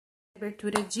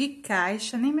Abertura de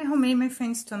caixa, nem me arrumei, my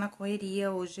friends, estou na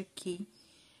correria hoje aqui.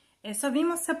 Só vim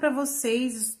mostrar pra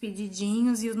vocês os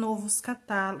pedidinhos e os novos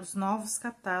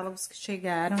catálogos que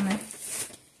chegaram, né?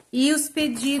 E os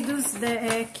pedidos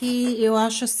que eu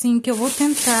acho assim que eu vou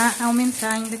tentar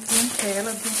aumentar ainda a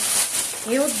clientela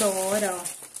do Eudora, ó.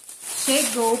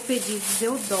 Chegou o Pedidos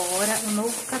Eudora, o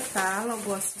novo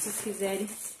catálogo, ó, se vocês quiserem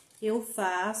eu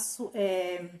faço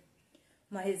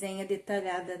uma resenha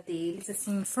detalhada deles,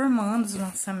 assim, informando os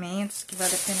lançamentos que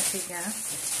vale a pena pegar.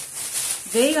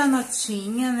 Veio a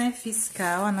notinha, né,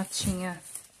 fiscal, a notinha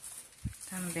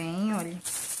também, olha.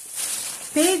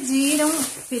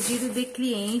 Pedido de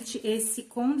cliente, esse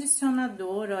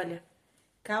condicionador, olha,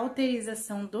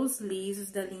 cauterização dos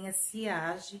lisos da linha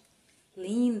Ciage.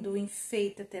 Lindo,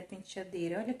 enfeita até a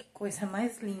penteadeira, olha que coisa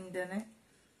mais linda, né?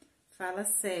 Fala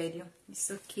sério,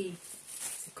 isso aqui,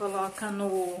 se coloca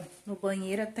no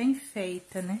banheiro até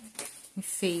enfeita, né?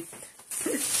 Enfeita.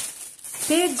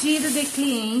 Pedido de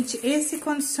cliente, esse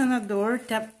condicionador,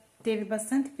 teve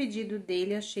bastante pedido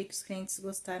dele, achei que os clientes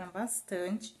gostaram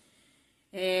bastante.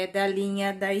 Da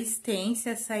linha da Esse,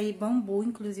 açaí bambu,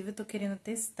 inclusive eu tô querendo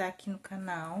testar aqui no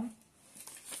canal.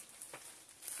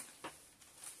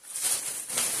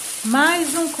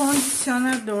 Mais um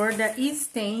condicionador da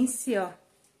Esse, ó,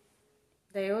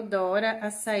 da Eudora,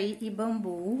 açaí e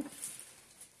bambu.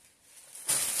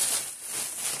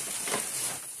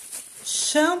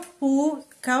 Shampoo,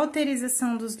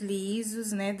 cauterização dos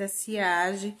lisos, né, da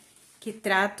Ciage, que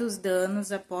trata os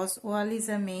danos após o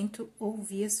alisamento ou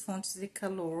vias fontes de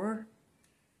calor.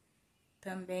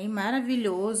 Também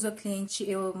maravilhoso, a cliente,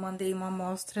 eu mandei uma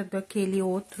amostra daquele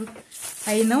outro,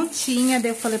 aí não tinha, daí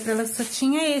eu falei pra ela, só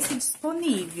tinha esse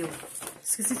disponível.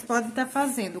 Isso que vocês podem estar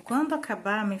fazendo. Quando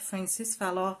acabar, minha friend, vocês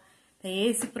falam, ó, tem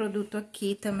esse produto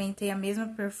aqui, também tem a mesma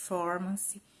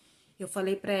performance. Eu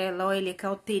falei pra ela, ó, ele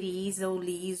cauteriza o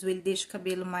liso, ele deixa o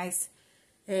cabelo mais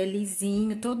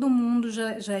lisinho. Todo mundo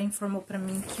já informou pra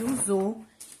mim que usou,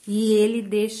 e ele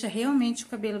deixa realmente o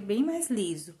cabelo bem mais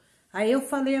liso. Aí eu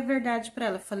falei a verdade pra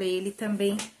ela, falei, ele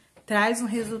também traz um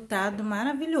resultado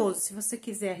maravilhoso. Se você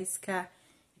quiser arriscar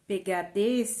e pegar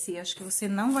desse, acho que você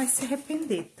não vai se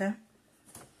arrepender, tá?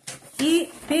 E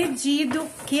pedido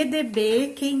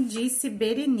QDB, quem disse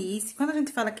Berenice. Quando a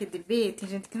gente fala QDB, tem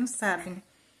gente que não sabe, né?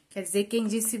 Quer dizer, quem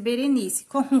disse Berenice.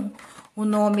 Como o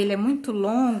nome ele é muito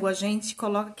longo, a gente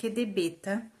coloca QDB,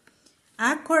 tá?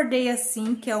 Acordei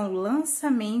Assim, que é um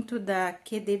lançamento da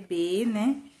QDB,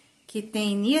 né? Que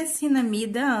tem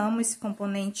niacinamida, amo esse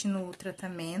componente no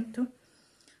tratamento.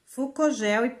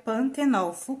 Fucogel e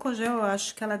pantenol. Fucogel eu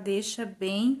acho que ela deixa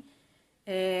bem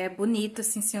bonito,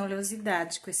 assim, sem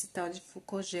oleosidade, com esse tal de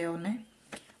Fucogel, né?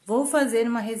 Vou fazer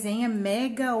uma resenha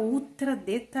mega ultra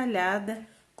detalhada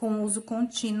com uso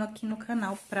contínuo aqui no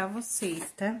canal pra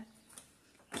vocês, tá?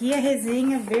 Que é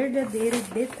resenha verdadeira e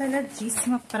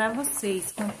detalhadíssima pra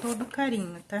vocês, com todo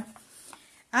carinho, tá?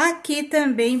 Aqui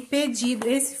também pedido,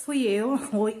 esse fui eu,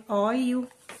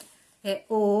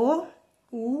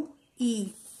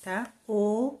 O-U-I, tá?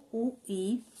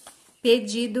 O-U-I,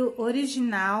 pedido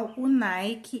original, o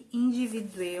Nike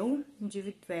individual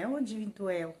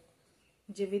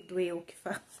que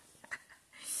fala.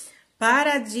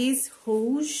 Paradis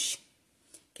Rouge,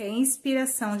 que é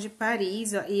inspiração de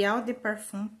Paris, ó, e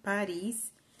Deoparfum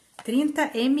Paris,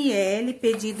 30 ml,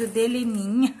 pedido de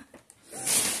Leninha.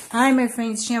 Ai, my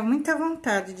friends, tinha muita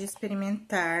vontade de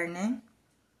experimentar, né?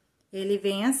 Ele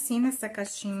vem assim, nessa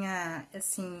caixinha,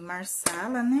 assim,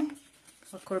 marsala, né?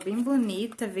 Uma cor bem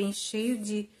bonita, vem cheio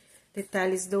de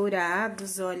detalhes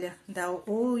dourados, olha, da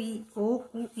OUI.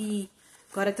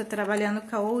 Agora, eu tô trabalhando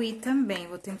com a OUI também,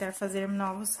 vou tentar fazer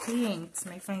novos clientes,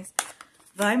 my friends.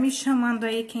 Vai me chamando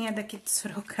aí, quem é daqui de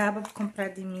Sorocaba, pra comprar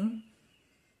de mim.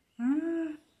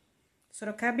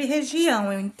 Sorocaba e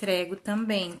região eu entrego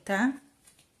também, tá?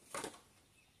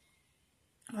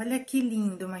 Olha que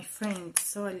lindo, my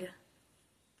friends, olha.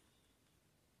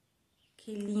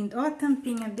 Que lindo. Ó a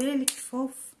tampinha dele, que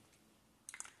fofo.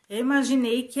 Eu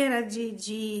imaginei que era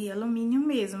de alumínio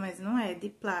mesmo, mas não é, de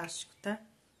plástico, tá?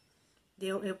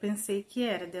 Eu pensei que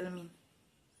era de alumínio.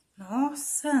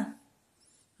 Nossa!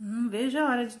 Vejo a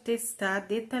hora de testar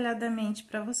detalhadamente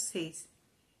pra vocês.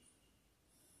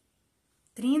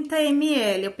 30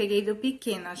 ml, eu peguei do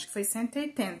pequeno, acho que foi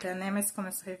 180, né? Mas como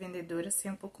eu sou revendedora, assim,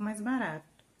 é um pouco mais barato.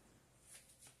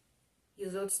 E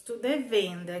os outros tudo é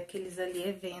venda, aqueles ali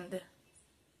é venda.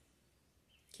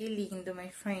 Que lindo,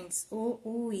 my friends.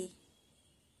 Ui.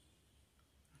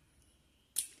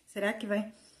 Será que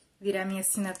vai virar minha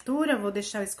assinatura? Vou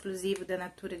deixar o exclusivo da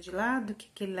Natura de lado, que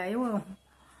aquele lá eu amo.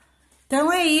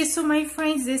 Então, é isso, my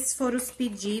friends. Esses foram os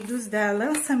pedidos da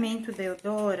lançamento da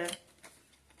Eudora.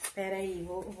 Espera aí,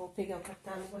 vou pegar o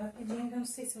catálogo rapidinho, eu não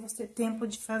sei se eu vou ter tempo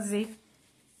de fazer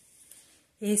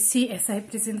essa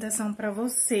representação pra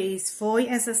vocês. Foi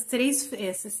essas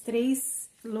três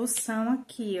loção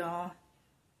aqui, ó.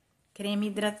 Creme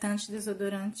hidratante,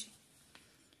 desodorante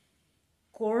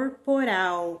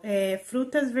corporal,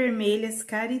 frutas vermelhas,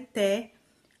 carité,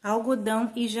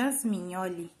 algodão e jasmim,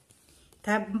 olha.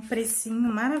 Tá um precinho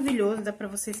maravilhoso, dá pra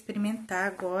você experimentar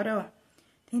agora, ó.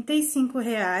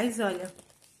 R$35, olha.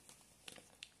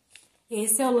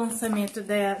 Esse é o lançamento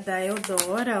da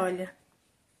Eudora, olha.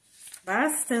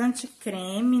 Bastante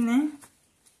creme, né?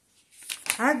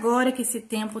 Agora que esse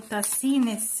tempo tá assim,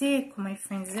 né, seco, my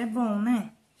friends, é bom,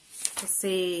 né?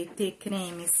 Você ter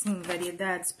creme, assim,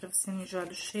 variedades, pra você não enjoar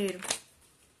do cheiro.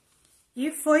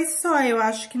 E foi só, eu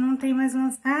acho que não tem mais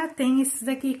lançamento. Ah, tem esse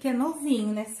daqui que é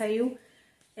novinho, né? Saiu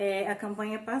a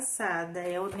campanha passada,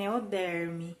 é o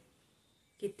Neoderme.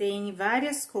 Que tem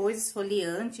várias coisas,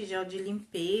 esfoliante, gel de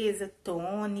limpeza,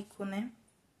 tônico, né?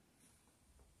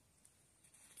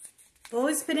 Vou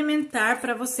experimentar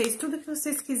pra vocês, tudo que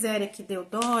vocês quiserem aqui de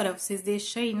Eudora, vocês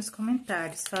deixam aí nos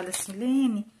comentários. Fala assim,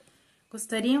 Lene,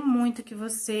 gostaria muito que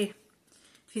você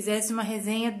fizesse uma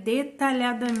resenha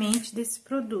detalhadamente desse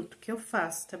produto que eu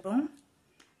faço, tá bom?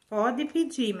 Pode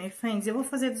pedir, my friends. Eu vou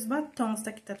fazer dos batons,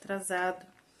 tá? Que tá atrasado.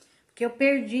 Porque eu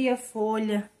perdi a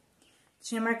folha.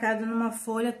 Tinha marcado numa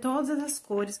folha todas as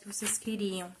cores que vocês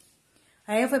queriam.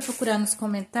 Aí eu fui procurar nos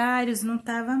comentários, não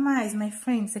tava mais, my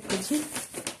friends, acredita?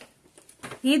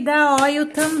 E da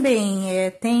Oil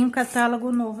também, tem um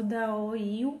catálogo novo da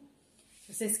Oil.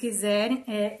 Se vocês quiserem,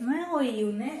 não é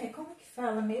Oil, né? É como que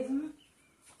fala mesmo?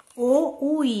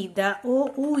 OUI, da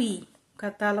OUI. O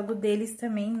catálogo deles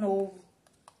também novo,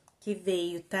 que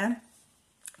veio, tá?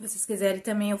 Se vocês quiserem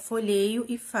também eu folheio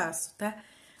e faço, tá?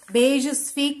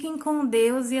 Beijos, fiquem com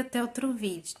Deus e até outro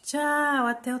vídeo. Tchau,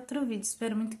 até outro vídeo.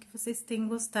 Espero muito que vocês tenham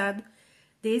gostado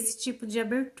desse tipo de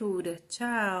abertura.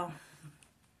 Tchau.